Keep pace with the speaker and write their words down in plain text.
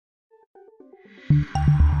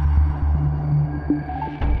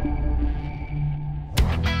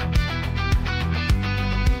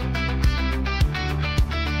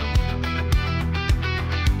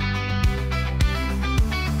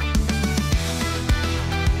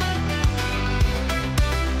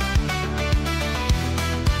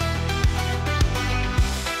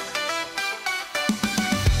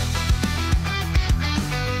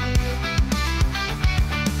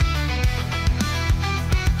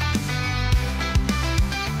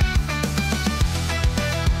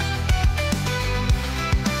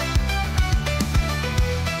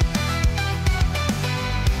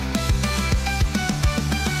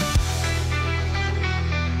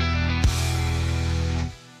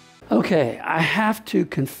Okay, I have to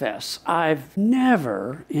confess, I've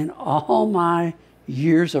never, in all my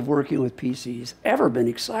years of working with PCs, ever been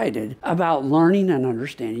excited about learning and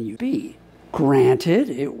understanding USB. Granted,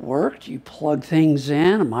 it worked. You plug things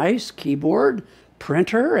in, a mice, keyboard,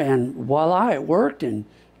 printer, and voila, it worked, and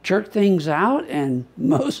jerked things out, and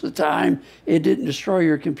most of the time, it didn't destroy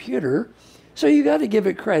your computer. So you got to give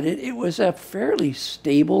it credit. It was a fairly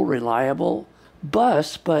stable, reliable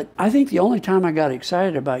bus, but I think the only time I got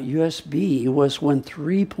excited about USB was when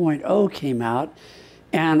 3.0 came out,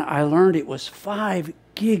 and I learned it was 5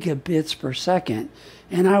 gigabits per second,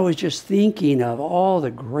 and I was just thinking of all the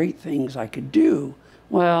great things I could do.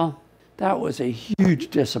 Well, that was a huge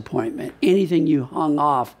disappointment. Anything you hung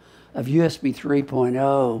off of USB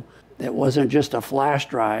 3.0 that wasn't just a flash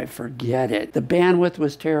drive, forget it. The bandwidth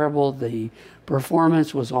was terrible. The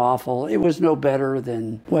performance was awful. It was no better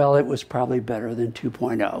than, well, it was probably better than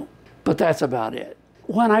 2.0, but that's about it.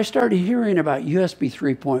 When I started hearing about USB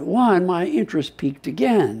 3.1, my interest peaked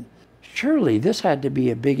again. Surely this had to be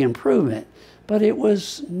a big improvement, but it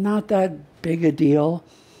was not that big a deal.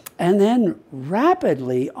 And then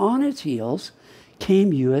rapidly on its heels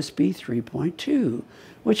came USB 3.2,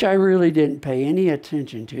 which I really didn't pay any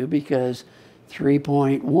attention to because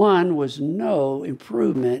 3.1 was no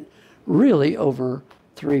improvement really over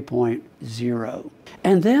 3.0.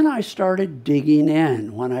 And then I started digging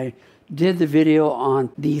in. When I did the video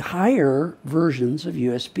on the higher versions of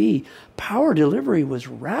USB, power delivery was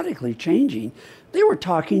radically changing. They were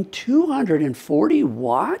talking 240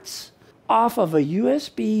 watts off of a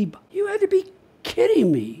USB. You had to be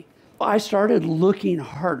kidding me. I started looking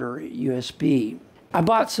harder at USB. I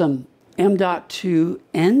bought some M.2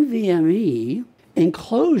 NVMe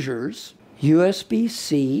enclosures,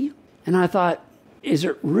 USB-C, and I thought, is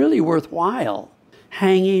it really worthwhile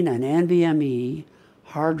hanging an NVMe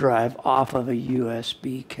hard drive off of a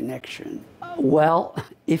USB connection? Well,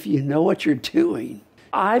 if you know what you're doing,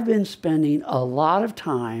 I've been spending a lot of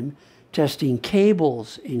time testing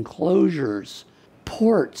cables, enclosures,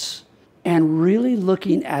 ports, and really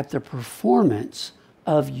looking at the performance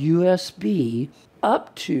of USB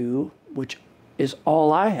up to, which is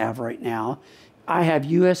all I have right now, I have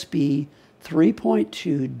USB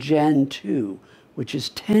 3.2 Gen 2, which is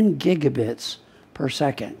 10 gigabits per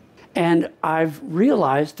second. And I've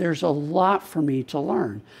realized there's a lot for me to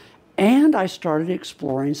learn. And I started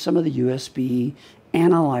exploring some of the USB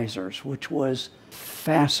analyzers, which was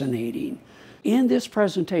fascinating. In this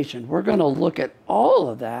presentation, we're going to look at all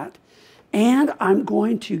of that, and I'm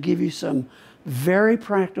going to give you some very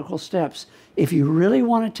practical steps. If you really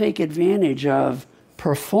want to take advantage of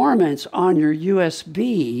performance on your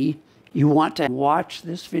USB, you want to watch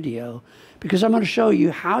this video because I'm going to show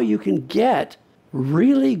you how you can get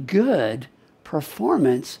really good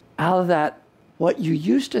performance out of that, what you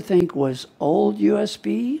used to think was old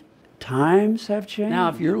USB. Times have changed. Now,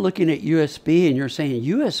 if you're looking at USB and you're saying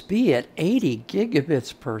USB at 80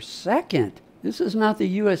 gigabits per second, this is not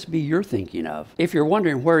the USB you're thinking of. If you're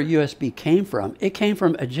wondering where USB came from, it came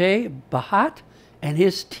from Ajay Bhatt and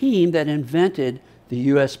his team that invented the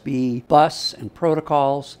USB bus and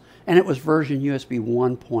protocols, and it was version USB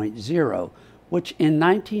 1.0, which in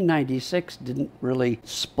 1996 didn't really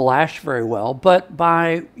splash very well, but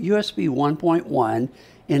by USB 1.1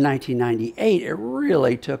 in 1998, it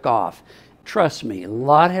really took off. Trust me, a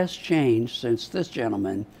lot has changed since this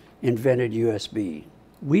gentleman invented USB.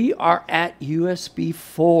 We are at USB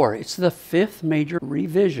 4. It's the 5th major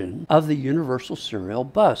revision of the Universal Serial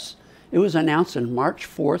Bus. It was announced on March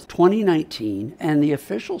 4th, 2019, and the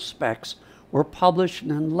official specs were published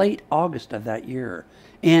in late August of that year.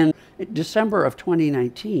 In December of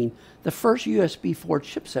 2019, the first USB 4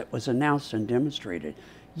 chipset was announced and demonstrated.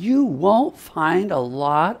 You won't find a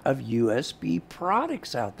lot of USB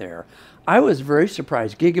products out there. I was very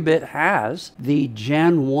surprised. Gigabit has the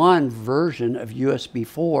Gen 1 version of USB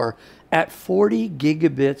 4 at 40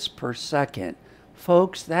 gigabits per second.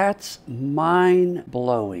 Folks, that's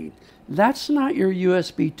mind-blowing. That's not your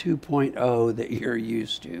USB 2.0 that you're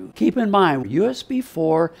used to. Keep in mind, USB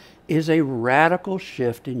 4 is a radical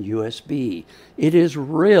shift in USB. It is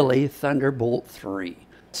really Thunderbolt 3.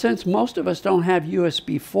 Since most of us don't have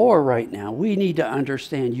USB 4 right now, we need to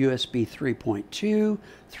understand USB 3.2,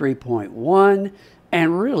 3.1,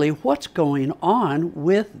 and really what's going on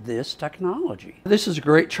with this technology. This is a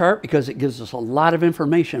great chart because it gives us a lot of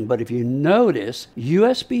information, but if you notice,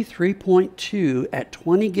 USB 3.2 at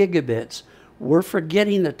 20 gigabits, we're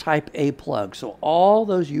forgetting the Type A plug. So all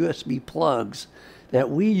those USB plugs that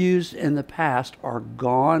we used in the past are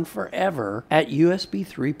gone forever at USB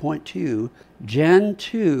 3.2 Gen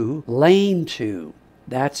 2 Lane 2.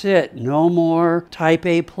 That's it. No more Type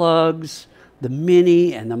A plugs. The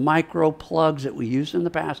mini and the micro plugs that we used in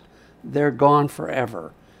the past, they're gone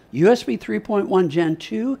forever. USB 3.1 Gen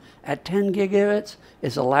 2 at 10 gigabits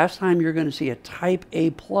is the last time you're going to see a Type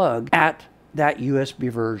A plug at that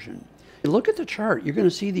USB version. Look at the chart. You're going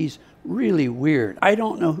to see these really weird. I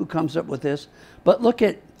don't know who comes up with this, but look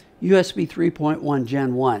at USB 3.1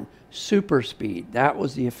 Gen 1, SuperSpeed. That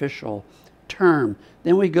was the official term.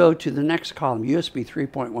 Then we go to the next column, USB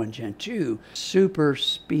 3.1 Gen 2,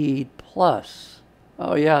 SuperSpeed Plus.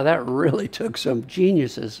 Oh yeah, that really took some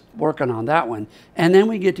geniuses working on that one. And then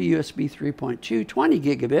we get to USB 3.2, 20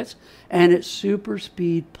 gigabits, and it's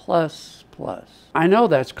SuperSpeed Plus Plus. I know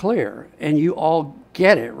that's clear, and you all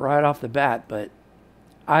get it right off the bat, but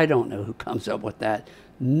I don't know who comes up with that.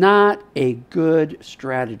 Not a good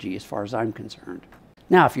strategy as far as I'm concerned.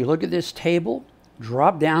 Now, if you look at this table,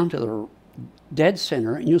 drop down to the dead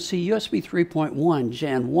center, and you'll see USB 3.1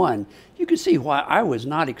 Gen 1. You can see why I was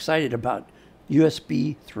not excited about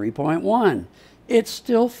USB 3.1. It's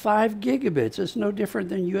still 5 gigabits. It's no different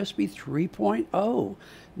than USB 3.0.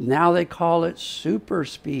 Now they call it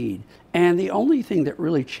SuperSpeed. And the only thing that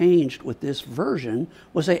really changed with this version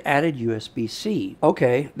was they added USB-C.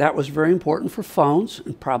 Okay, that was very important for phones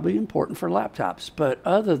and probably important for laptops. But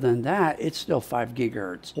other than that, it's still 5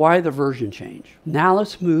 gigahertz. Why the version change? Now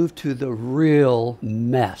let's move to the real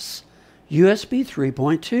mess. USB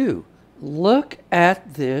 3.2. Look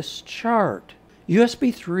at this chart.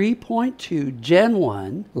 USB 3.2 Gen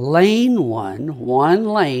 1, lane 1, one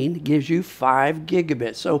lane gives you 5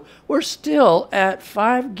 gigabits. So we're still at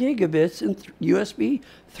 5 gigabits in USB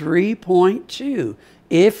 3.2.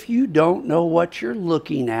 If you don't know what you're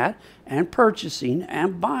looking at and purchasing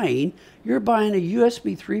and buying, you're buying a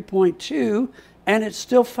USB 3.2 and it's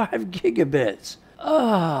still 5 gigabits.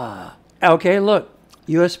 Okay, look,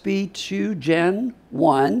 USB 2 Gen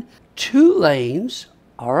 1, 2 lanes.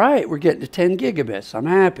 All right, we're getting to 10 gigabits. I'm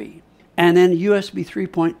happy. And then USB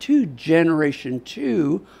 3.2 Generation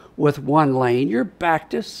 2 with 1 lane, you're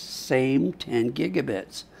back to same 10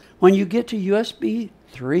 gigabits. When you get to USB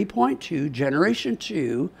 3.2 Generation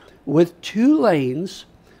 2 with 2 lanes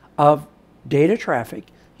of data traffic,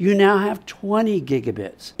 you now have 20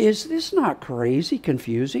 gigabits. Is this not crazy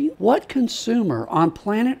confusing? What consumer on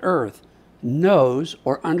planet Earth knows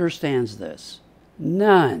or understands this?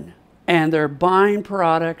 None. And they're buying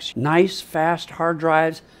products, nice, fast hard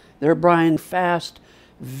drives. They're buying fast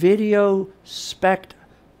video spec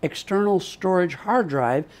external storage hard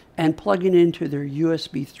drive and plugging into their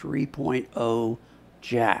USB 3.0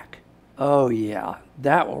 jack. Oh yeah,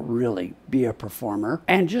 that will really be a performer.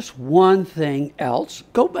 And just one thing else,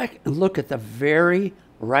 go back and look at the very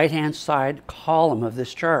right-hand side column of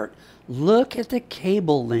this chart. Look at the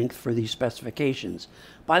cable length for these specifications.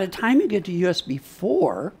 By the time you get to USB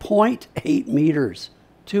 4, 0.8 meters,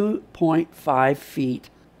 2.5 feet,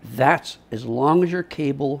 that's as long as your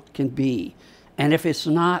cable can be. And if it's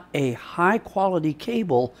not a high quality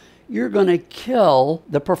cable, you're going to kill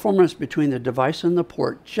the performance between the device and the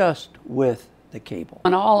port just with the cable.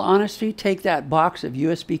 In all honesty, take that box of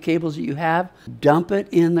USB cables that you have, dump it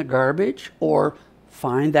in the garbage, or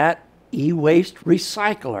find that e-waste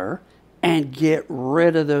recycler and get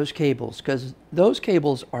rid of those cables, because those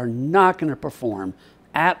cables are not going to perform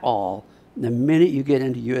at all the minute you get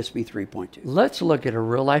into USB 3.2. Let's look at a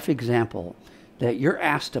real-life example that you're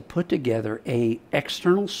asked to put together a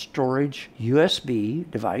external storage USB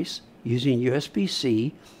device using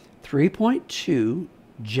USB-C 3.2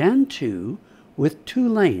 Gen 2 with 2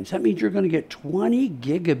 lanes. That means you're going to get 20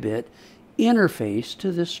 gigabit interface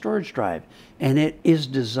to this storage drive, and it is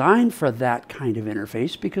designed for that kind of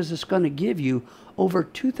interface because it's going to give you over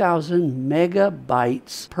 2,000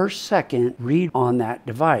 megabytes per second read on that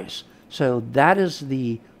device. So that is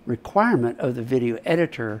the requirement of the video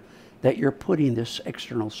editor that you're putting this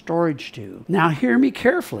external storage to. Now hear me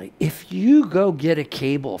carefully. If you go get a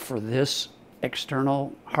cable for this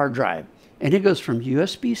external hard drive and it goes from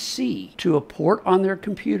USB-C to a port on their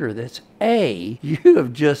computer that's A, you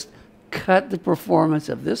have just cut the performance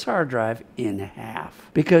of this hard drive in half,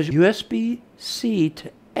 because USB-C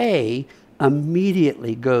to A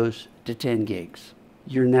immediately goes to 10 gigs.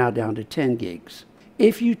 You're now down to 10 gigs.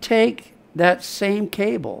 If you take that same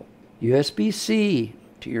cable, USB-C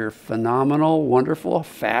to your phenomenal, wonderful,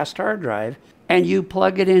 fast hard drive, and you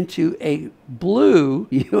plug it into a blue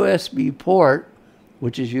USB port,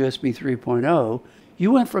 which is USB 3.0,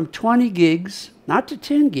 you went from 20 gigs, not to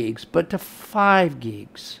 10 gigs, but to 5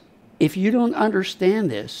 gigs. If you don't understand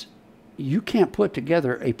this, you can't put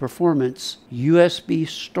together a performance USB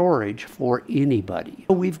storage for anybody.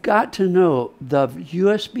 We've got to know the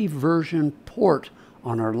USB version port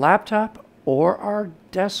on our laptop or our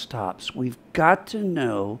desktops. We've got to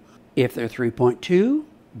know if they're 3.2,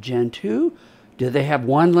 Gen 2, do they have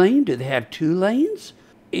one lane? Do they have 2 lanes?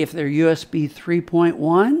 If they're USB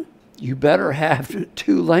 3.1, you better have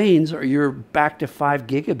 2 lanes or you're back to 5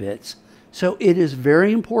 gigabits. So it is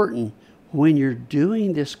very important when you're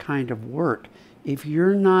doing this kind of work, if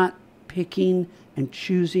you're not picking and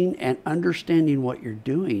choosing and understanding what you're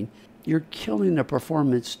doing, you're killing the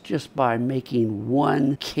performance just by making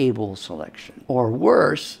one cable selection. Or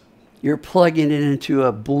worse, you're plugging it into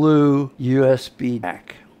a blue USB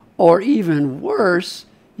jack. Or even worse,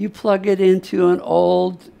 you plug it into an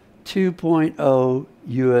old 2.0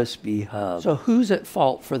 USB hub. So who's at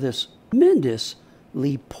fault for this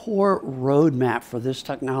tremendously poor roadmap for this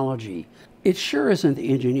technology? It sure isn't the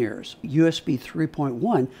engineers. USB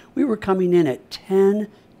 3.1, we were coming in at 10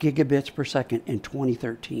 gigabits per second in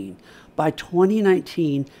 2013. By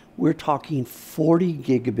 2019, we're talking 40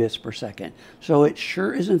 gigabits per second. So it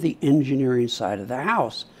sure isn't the engineering side of the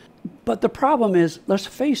house. But the problem is, let's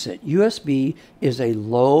face it, USB is a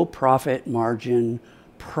low profit margin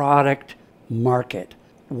product market.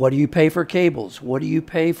 What do you pay for cables? What do you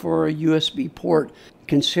pay for a USB port,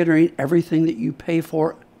 considering everything that you pay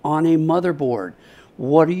for on a motherboard?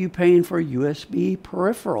 What are you paying for USB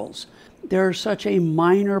peripherals? They're such a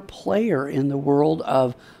minor player in the world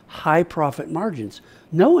of high profit margins.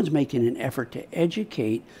 No one's making an effort to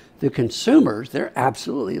educate the consumers. They're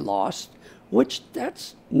absolutely lost, which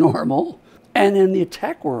that's normal. And in the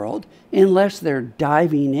tech world, unless they're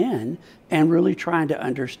diving in and really trying to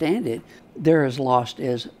understand it, they're as lost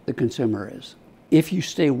as the consumer is. If you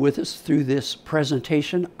stay with us through this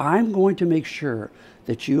presentation, I'm going to make sure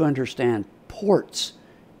that you understand ports,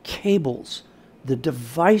 cables, the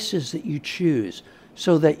devices that you choose,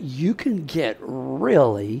 so that you can get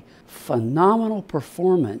really phenomenal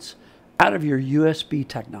performance out of your USB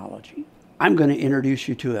technology. I'm going to introduce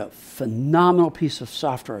you to a phenomenal piece of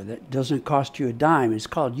software that doesn't cost you a dime. It's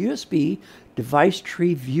called USB Device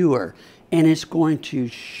Tree Viewer, and it's going to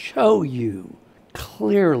show you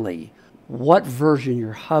clearly what version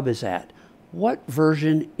your hub is at, what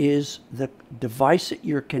version is the device that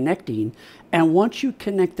you're connecting, and once you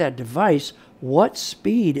connect that device, what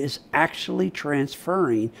speed is actually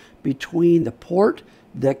transferring between the port,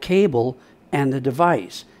 the cable, and the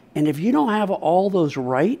device. And if you don't have all those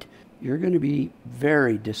right, you're going to be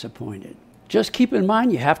very disappointed. Just keep in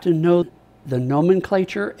mind, you have to know the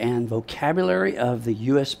nomenclature and vocabulary of the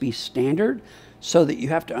USB standard, so that you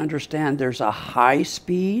have to understand there's a high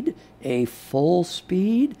speed, a full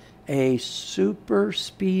speed, a super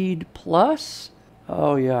speed plus.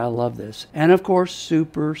 Oh yeah, I love this. And of course,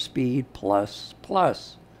 super speed plus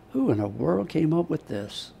plus. Who in the world came up with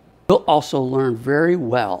this? You'll also learn very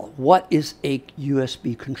well what is a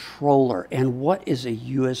USB controller and what is a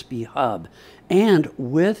USB hub. And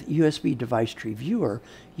with USB Device Tree Viewer,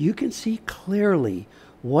 you can see clearly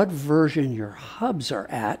what version your hubs are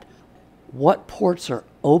at, what ports are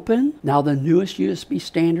open. Now the newest USB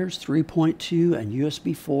standards, 3.2 and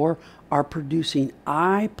USB 4, are producing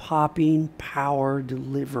eye-popping power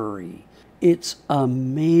delivery. It's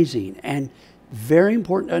amazing and very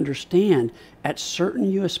important to understand. At certain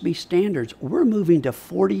USB standards, we're moving to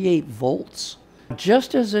 48 volts.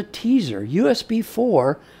 Just as a teaser, USB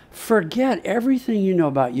 4, forget everything you know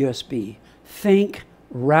about USB. Think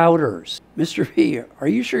routers. Mr. V, are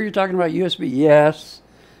you sure you're talking about USB? Yes.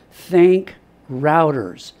 Think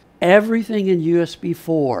routers. Everything in USB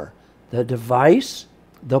 4, the device,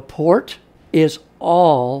 the port, is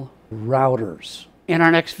all routers. In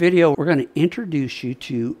our next video, we're going to introduce you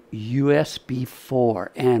to USB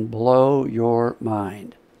 4 and blow your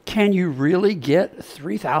mind. Can you really get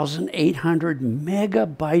 3,800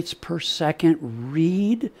 megabytes per second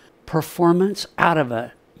read performance out of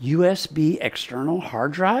a USB external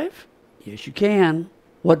hard drive? Yes, you can.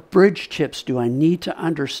 What bridge chips do I need to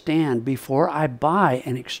understand before I buy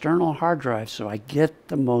an external hard drive so I get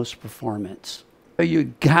the most performance?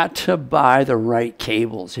 You got to buy the right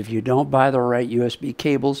cables. If you don't buy the right USB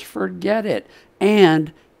cables, forget it.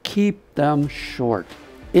 And keep them short.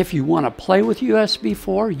 If you want to play with USB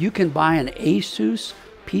 4, you can buy an Asus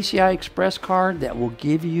PCI Express card that will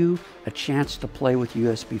give you a chance to play with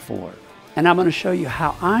USB 4. And I'm going to show you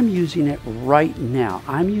how I'm using it right now.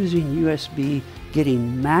 I'm using USB,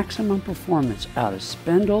 getting maximum performance out of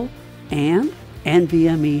spindle and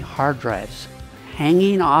NVMe hard drives,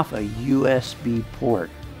 hanging off a USB port.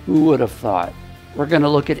 Who would have thought? We're going to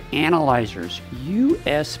look at analyzers,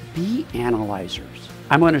 USB analyzers.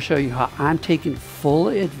 I'm going to show you how I'm taking full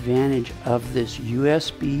advantage of this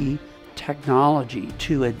USB technology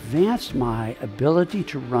to advance my ability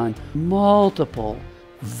to run multiple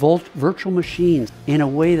virtual machines in a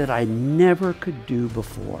way that I never could do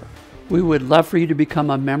before. We would love for you to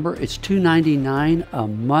become a member. It's $2.99 a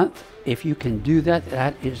month. If you can do that,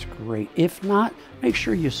 that is great. If not, make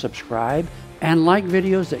sure you subscribe and like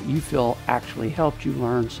videos that you feel actually helped you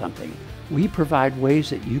learn something. We provide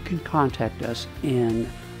ways that you can contact us in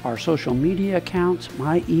our social media accounts,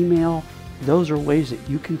 my email. Those are ways that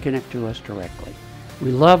you can connect to us directly.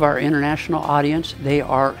 We love our international audience. They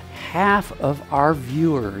are half of our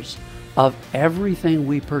viewers of everything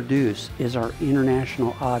we produce is our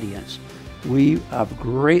international audience. We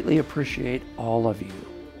greatly appreciate all of you.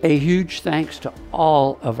 A huge thanks to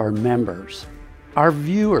all of our members, our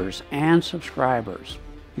viewers and subscribers.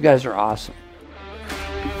 You guys are awesome.